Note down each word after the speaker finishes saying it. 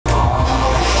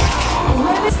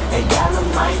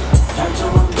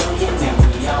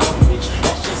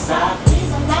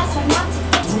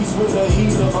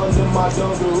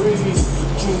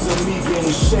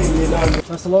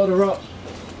Let's load her up.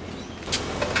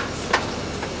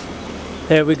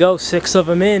 There we go, 6 of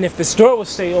them in. If this door will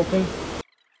stay open.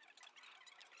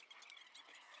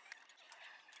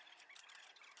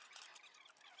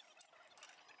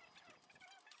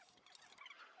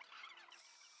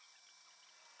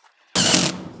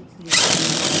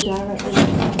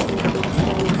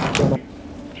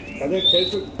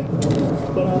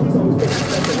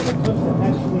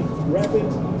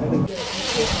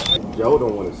 Joe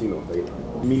don't want to see no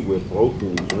daylight. Me with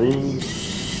broken dreams.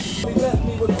 He left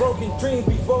me with broken dreams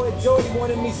before it. Jody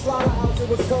wanted me slaughterhouse. It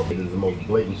was coke. It is the most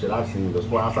blatant shit I've seen thus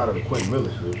far outside of the Quentin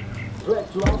Miller shit.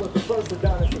 I was the first to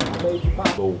die. I made you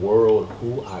pop. The world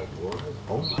who I was.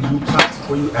 Oh my. You toxic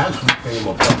where you actually came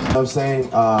up. You know what I'm saying?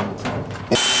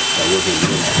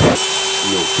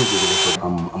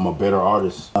 I'm a better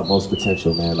artist. Most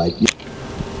potential, man. Like.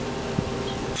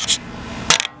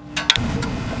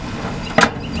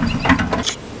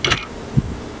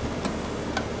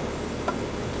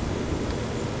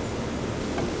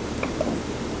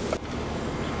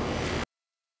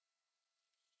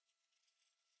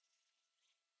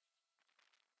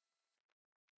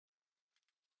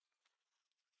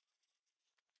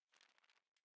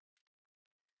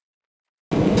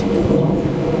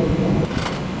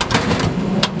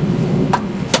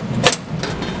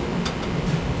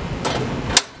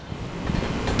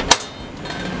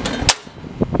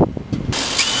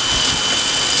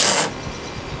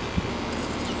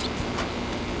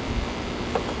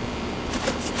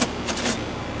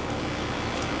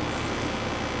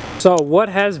 So what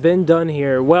has been done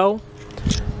here? Well,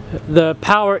 the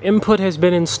power input has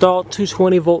been installed,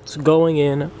 220 volts going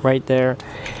in right there.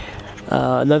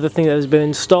 Another thing that has been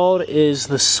installed is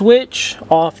the switch,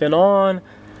 off and on.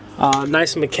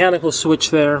 Nice mechanical switch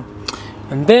there.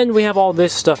 And then we have all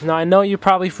this stuff. Now I know you're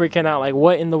probably freaking out, like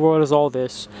what in the world is all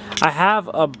this? I have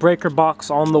a breaker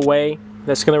box on the way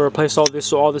that's going to replace all this,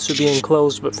 so all this will be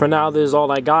enclosed, but for now this is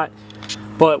all I got.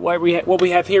 But what we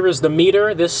have here is the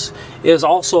meter. This is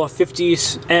also a 50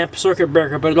 amp circuit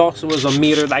breaker, but it also is a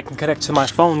meter that I can connect to my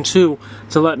phone too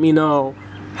to let me know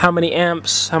how many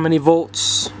amps, how many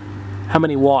volts, how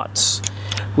many watts.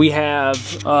 We have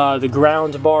the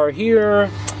ground bar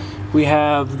here. We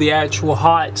have the actual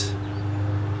hot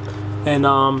and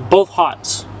both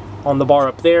hots on the bar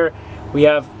up there. We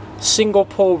have single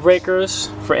pole breakers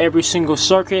for every single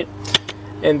circuit.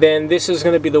 And then this is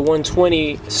going to be the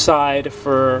 120 side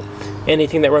for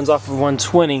anything that runs off of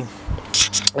 120.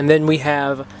 And then we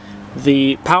have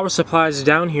the power supplies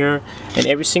down here, and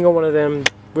every single one of them,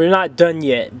 we're not done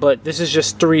yet, but this is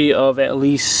just 3 of at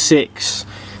least 6.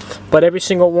 But every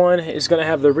single one is going to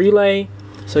have the relay,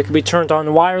 so it can be turned on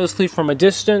wirelessly from a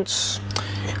distance.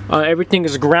 Everything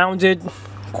is grounded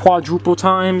quadruple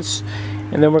times.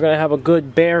 And then we're going to have a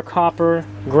good bare copper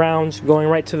ground going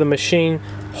right to the machine.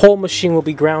 Whole machine will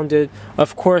be grounded.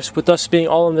 Of course, with us being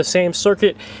all in the same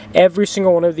circuit, every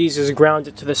single one of these is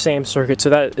grounded to the same circuit. So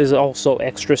that is also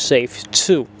extra safe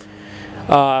too.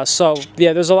 So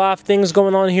yeah, there's a lot of things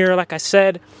going on here. Like I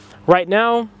said, right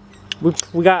now,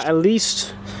 we got at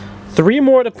least 3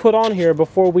 more to put on here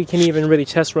before we can even really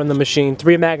test run the machine.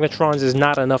 3 magnetrons is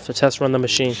not enough to test run the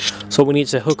machine, so we need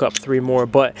to hook up 3 more.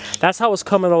 But that's how it's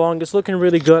coming along. It's looking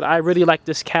really good. I really like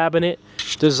this cabinet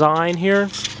design here.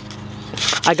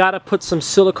 I gotta put some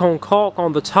silicone caulk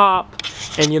on the top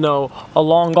and, you know,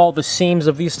 along all the seams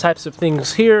of these types of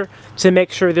things here to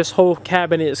make sure this whole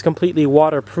cabinet is completely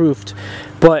waterproofed.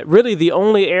 But really the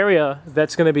only area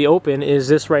that's going to be open is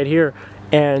this right here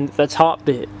and the top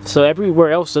bit. So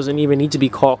everywhere else doesn't even need to be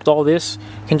caulked. All this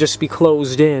can just be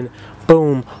closed in.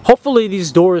 Boom. Hopefully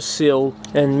these doors seal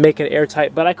and make it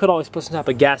airtight, but I could always put some type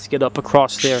of gasket up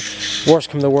across there. Worst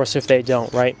come to worst if they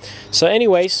don't, right? So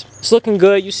anyways, it's looking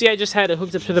good. You see I just had it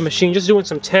hooked up to the machine, just doing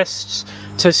some tests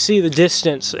to see the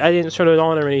distance. I didn't turn it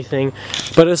on or anything,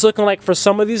 but it's looking like for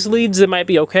some of these leads it might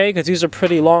be okay, because these are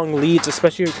pretty long leads,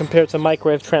 especially compared to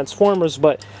microwave transformers,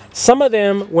 but some of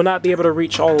them will not be able to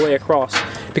reach all the way across,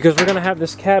 because we're going to have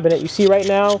this cabinet. You see right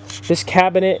now, this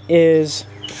cabinet is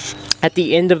at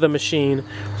the end of the machine,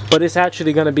 but it's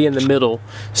actually going to be in the middle.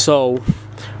 So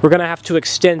we're going to have to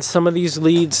extend some of these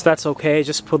leads. That's okay.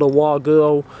 Just put a wall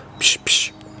go,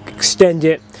 extend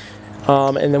it,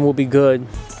 and then we'll be good.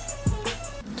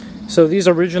 So these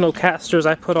original casters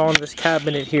I put on this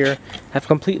cabinet here have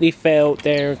completely failed.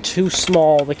 They're too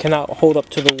small. They cannot hold up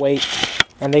to the weight,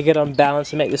 and they get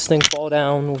unbalanced and make this thing fall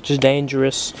down, which is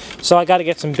dangerous. So I got to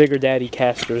get some bigger daddy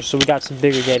casters. So we got some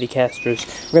bigger daddy casters.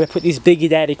 We're going to put these biggie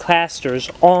daddy casters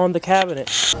on the cabinet.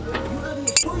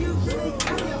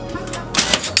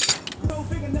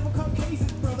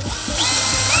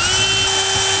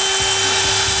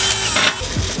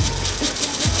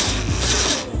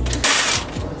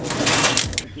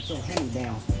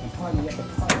 down and party at the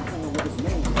party playing with his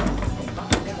name. And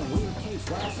Bobby got a weird case,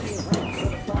 right here, right?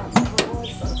 Certified Polaroid,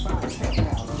 certified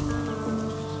checkhouse.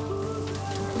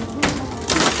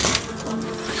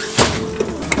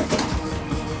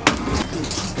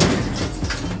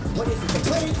 What is it, the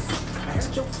brakes? I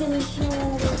heard your finish, you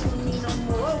don't work with me no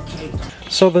more, okay.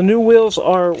 So the new wheels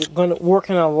are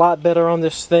working a lot better on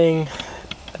this thing.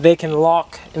 They can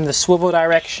lock in the swivel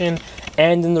direction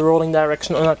and in the rolling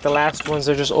direction, unlike the last ones.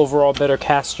 They're just overall better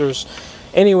casters.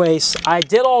 Anyways, I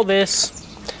did all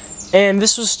this, and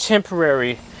this was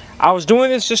temporary. I was doing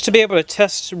this just to be able to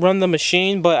test run the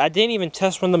machine, but I didn't even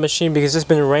test run the machine because it's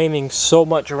been raining so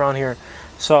much around here.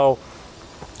 So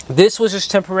this was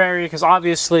just temporary because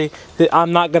obviously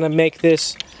I'm not going to make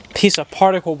this piece of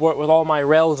particle board with all my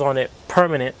rails on it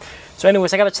permanent. So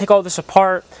anyways, I got to take all this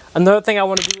apart. Another thing I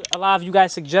want to do, a lot of you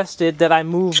guys suggested that I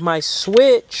move my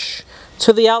switch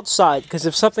to the outside, because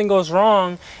if something goes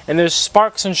wrong and there's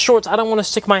sparks and shorts, I don't want to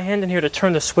stick my hand in here to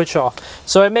turn the switch off.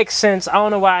 So it makes sense. I don't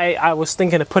know why I was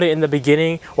thinking to put it in the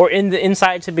beginning or in the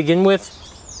inside to begin with.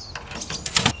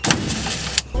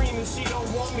 She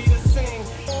don't want me to sing.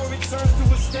 Or returns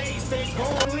to a stage, they go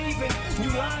and leave it. You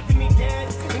lied to me,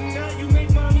 Dad, and now you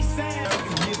make mommy sad.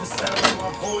 You hear the sound of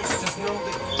my voice, just know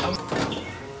that I'm...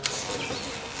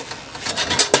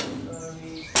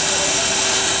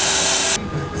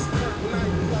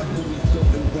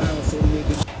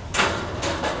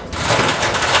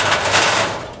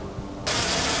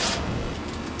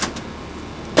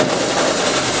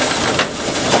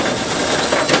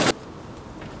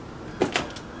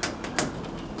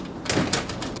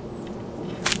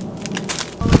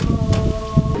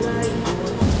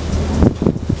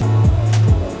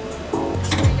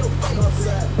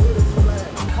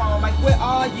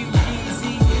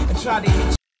 Try to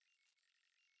hit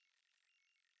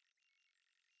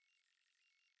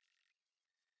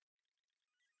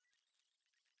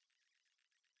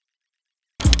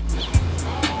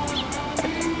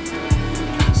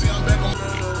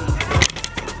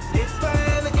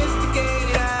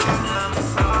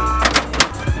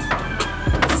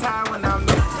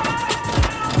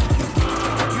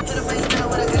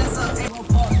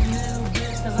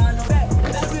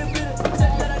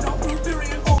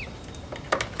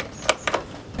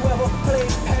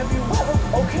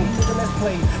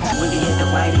When you hit the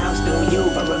White House, do you?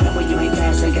 But remember you ain't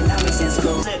passed economics in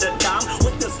school.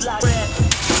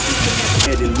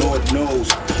 And Lord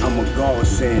knows I'm a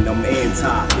godsend, I'm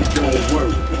anti, it don't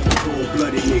work.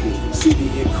 Cold-blooded nigga, city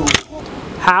and cold.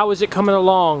 How is it coming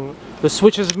along? The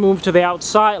switches have moved to the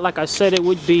outside like I said it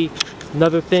would be.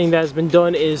 Another thing that has been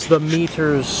done is the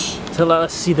meters to let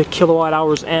us see the kilowatt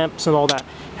hours, amps and all that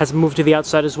has moved to the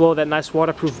outside as well. That nice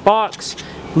waterproof box,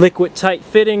 liquid tight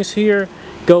fittings here,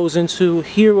 goes into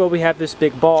here where we have this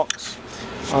big box,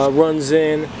 runs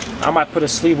in. I might put a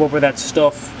sleeve over that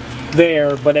stuff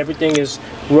there, but everything is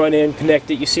run in,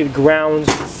 connected. You see the grounds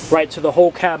right to the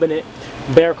whole cabinet,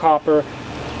 bare copper,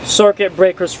 circuit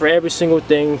breakers for every single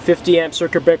thing, 50 amp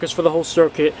circuit breakers for the whole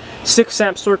circuit, 6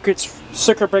 amp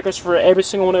circuit breakers for every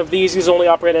single one of these. These only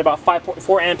operate at about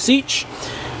 5.4 amps each.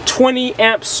 20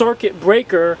 amp circuit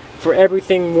breaker for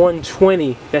everything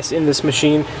 120 that's in this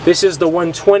machine. This is the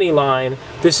 120 line,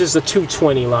 this is the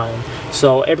 220 line.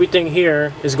 So everything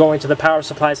here is going to the power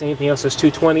supplies, anything else is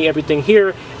 220, everything here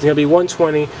is going to be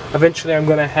 120. Eventually I'm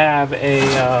going to have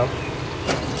an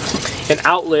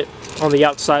outlet on the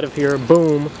outside of here,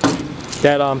 boom,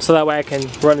 that so that way I can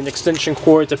run an extension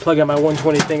cord to plug in my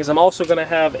 120 things. I'm also going to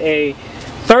have a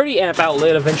 30 amp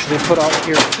outlet eventually put on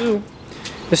here too.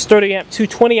 This 30 amp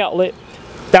 220 outlet,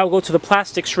 that will go to the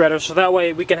plastic shredder, so that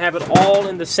way we can have it all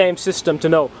in the same system to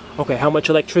know, okay, how much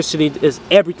electricity is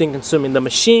everything consuming. The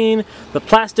machine, the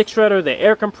plastic shredder, the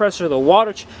air compressor, the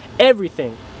water,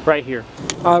 everything right here.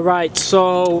 Alright,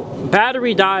 so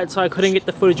battery died, so I couldn't get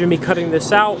the footage of me cutting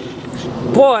this out,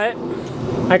 but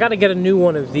I gotta get a new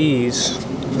one of these.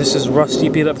 This is rusty,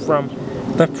 beat up from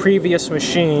the previous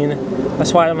machine.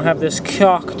 That's why I don't have this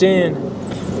cocked in.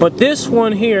 But this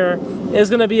one here is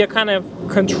gonna be a kind of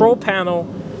control panel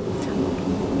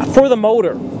for the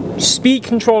motor, speed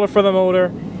controller for the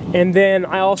motor, and then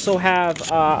I also have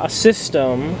a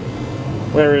system.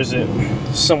 Where is it?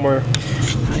 Somewhere.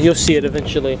 You'll see it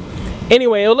eventually.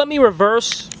 Anyway, it'll let me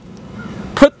reverse,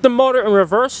 put the motor in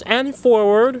reverse and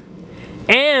forward,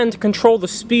 and control the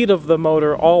speed of the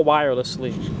motor all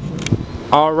wirelessly.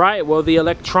 Alright, well the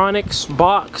electronics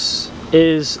box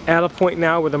is at a point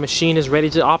now where the machine is ready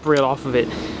to operate off of it.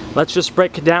 Let's just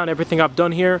break down everything I've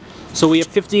done here. So we have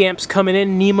 50 amps coming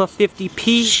in, NEMA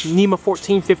 50P, NEMA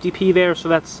 1450P there, so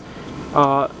that's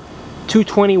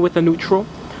 220 with a neutral.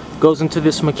 Goes into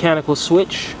this mechanical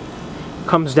switch.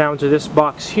 comes down to this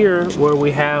box here where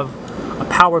we have a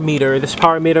power meter. This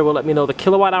power meter will let me know the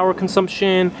kilowatt hour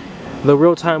consumption, the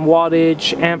real-time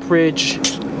wattage, amperage,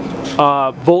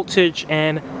 voltage,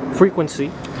 and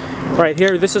frequency. Right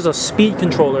here, this is a speed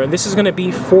controller, and this is going to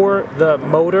be for the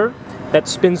motor that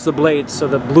spins the blades. So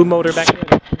the blue motor back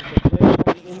there, the blade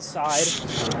on the inside,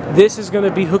 this is going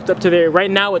to be hooked up to there.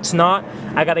 Right now it's not.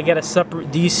 I got to get a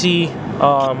separate DC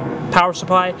power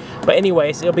supply, but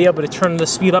anyways, it'll be able to turn the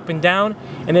speed up and down,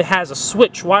 and it has a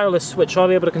switch, wireless switch, so I'll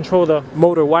be able to control the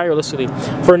motor wirelessly.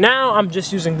 For now, I'm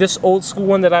just using this old school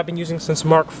one that I've been using since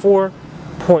Mark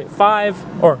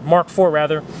 4.5, or Mark 4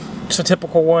 rather. It's a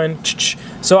typical one.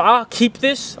 So I'll keep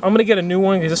this. I'm gonna get a new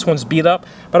one because this one's beat up,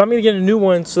 but I'm gonna get a new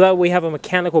one so that we have a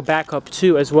mechanical backup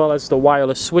too, as well as the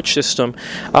wireless switch system.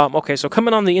 Okay, so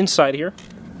coming on the inside here,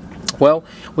 well,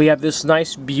 we have this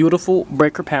nice, beautiful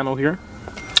breaker panel here.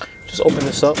 Just open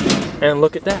this up and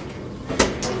look at that.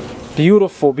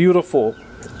 Beautiful, beautiful.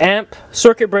 Amp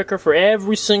circuit breaker for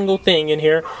every single thing in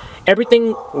here.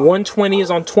 Everything 120 is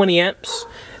on 20 amps.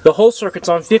 The whole circuit's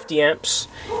on 50 amps.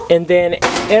 And then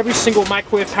every single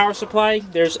microwave power supply,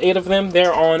 there's 8 of them,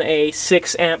 they're on a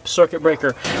 6 amp circuit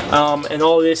breaker. And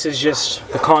all this is just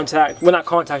the contact, well, not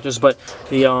contactors, but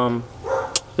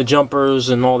the jumpers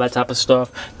and all that type of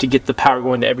stuff to get the power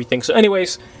going to everything. So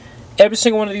anyways, every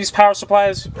single one of these power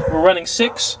supplies, we're running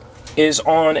 6, is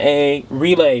on a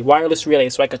relay, wireless relay,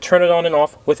 so I could turn it on and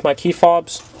off with my key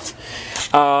fobs.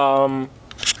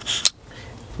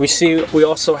 We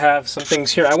also have some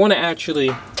things here. I want to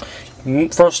actually,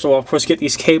 first of all, of course, get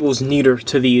these cables neater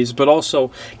to these, but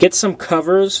also get some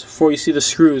covers for, you see the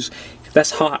screws.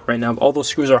 That's hot right now. All those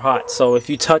screws are hot, so if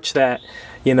you touch that,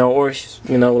 you know, or,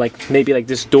 you know, like maybe like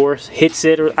this door hits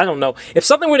it, or I don't know. If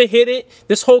something were to hit it,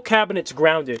 this whole cabinet's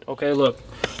grounded. Okay, look.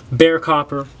 Bare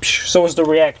copper. So is the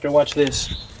reactor. Watch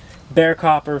this. Bare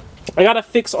copper. I gotta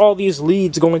fix all these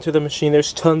leads going to the machine.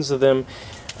 There's tons of them.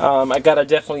 I gotta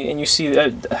definitely, and you see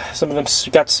some of them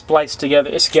got spliced together.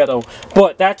 It's ghetto.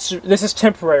 But this is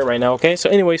temporary right now, okay?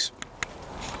 So anyways,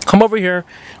 come over here.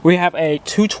 We have a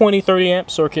 220 30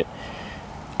 amp circuit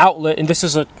outlet, and this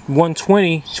is a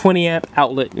 120 20 amp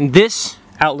outlet, and this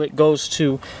outlet goes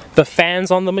to the fans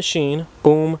on the machine.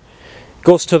 Boom.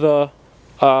 Goes to the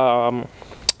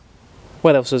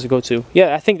what else does it go to?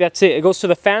 Yeah, I think that's it. It goes to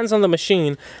the fans on the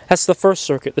machine. That's the first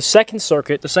circuit. The second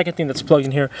circuit, the second thing that's plugged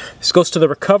in here, this goes to the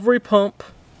recovery pump,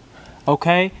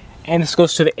 okay? And this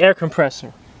goes to the air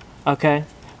compressor, okay?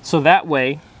 So that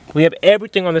way, we have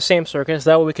everything on the same circuit,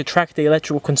 so that way we can track the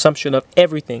electrical consumption of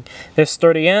everything. This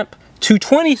 30 amp,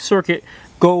 220 circuit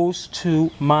goes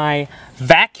to my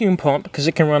vacuum pump, because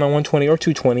it can run on 120 or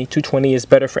 220. 220 is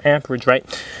better for amperage, right?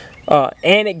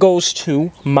 And it goes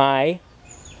to my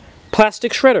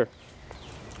plastic shredder,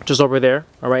 which is over there.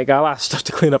 All right, got a lot of stuff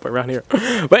to clean up around here.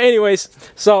 But anyways,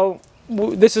 so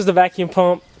this is the vacuum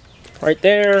pump right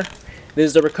there.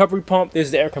 There's the recovery pump.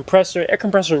 There's the air compressor. Air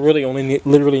compressor really only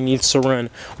literally needs to run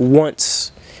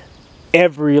once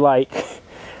every like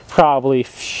probably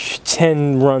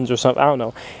 10 runs or something. I don't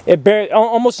know. It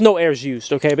almost no air is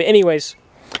used. Okay, but anyways,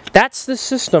 that's the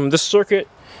system, the circuit.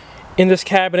 In this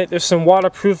cabinet, there's some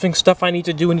waterproofing stuff I need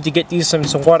to do. I need to get these some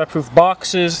waterproof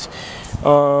boxes.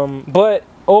 But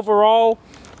overall,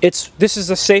 this is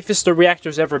the safest the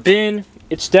reactor's ever been.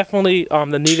 It's definitely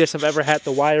the neatest I've ever had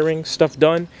the wiring stuff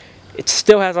done. It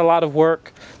still has a lot of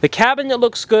work. The cabinet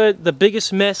looks good. The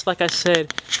biggest mess, like I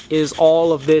said, is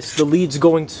all of this, the leads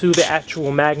going to the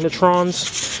actual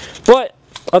magnetrons. But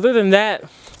other than that,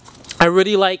 I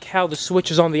really like how the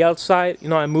switch is on the outside. You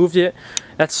know, I moved it.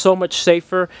 That's so much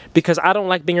safer because I don't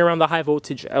like being around the high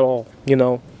voltage at all, you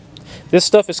know. This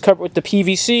stuff is covered with the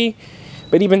PVC,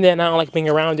 but even then I don't like being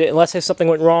around it unless if something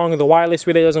went wrong and the wireless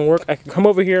relay doesn't work. I can come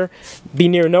over here, be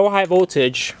near no high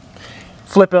voltage,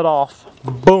 flip it off,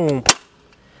 boom,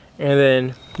 and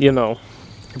then, you know,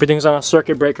 everything's on a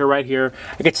circuit breaker right here.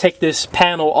 I could take this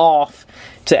panel off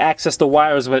to access the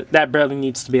wires, but that barely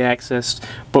needs to be accessed.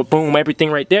 But boom,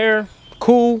 everything right there,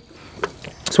 cool.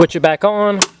 Switch it back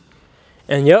on.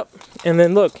 And yep, and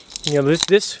then look, you know,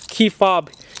 this key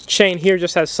fob chain here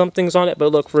just has some things on it, but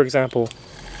look, for example,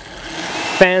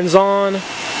 fans on,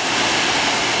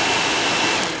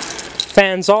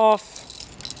 fans off.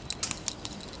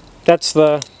 That's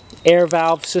the air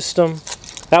valve system.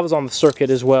 That was on the circuit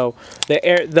as well. The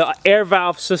air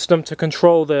valve system to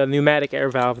control the pneumatic air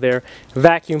valve there.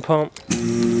 Vacuum pump.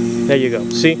 There you go.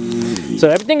 See? So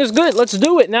everything is good. Let's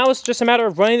do it. Now it's just a matter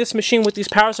of running this machine with these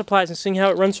power supplies and seeing how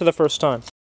it runs for the first time.